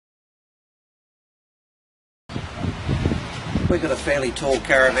We've got a fairly tall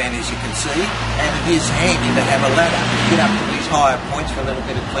caravan, as you can see, and it is handy to have a ladder to get up to these higher points for a little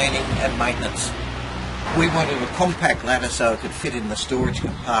bit of cleaning and maintenance. We wanted a compact ladder so it could fit in the storage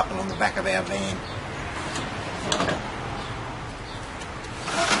compartment on the back of our van.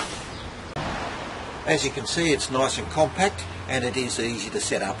 As you can see, it's nice and compact and it is easy to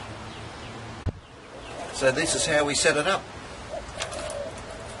set up. So this is how we set it up.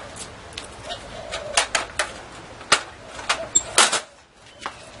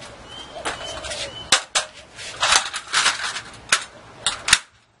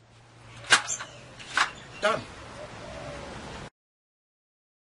 Done.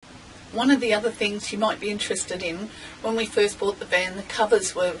 One of the other things you might be interested in, when we first bought the van, the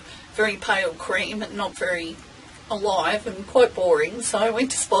covers were very pale cream and not very alive and quite boring, so I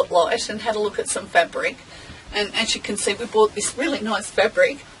went to Spotlight and had a look at some fabric, and as you can see we bought this really nice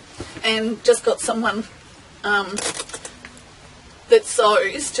fabric and just got someone that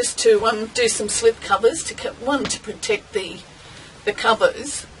sews just to do some slip covers, to protect the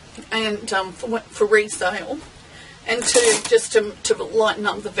covers and for resale, and to lighten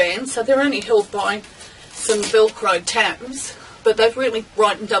up the van. So they're only held by some Velcro tabs, but they've really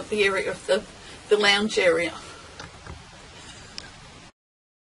brightened up the area of the lounge area.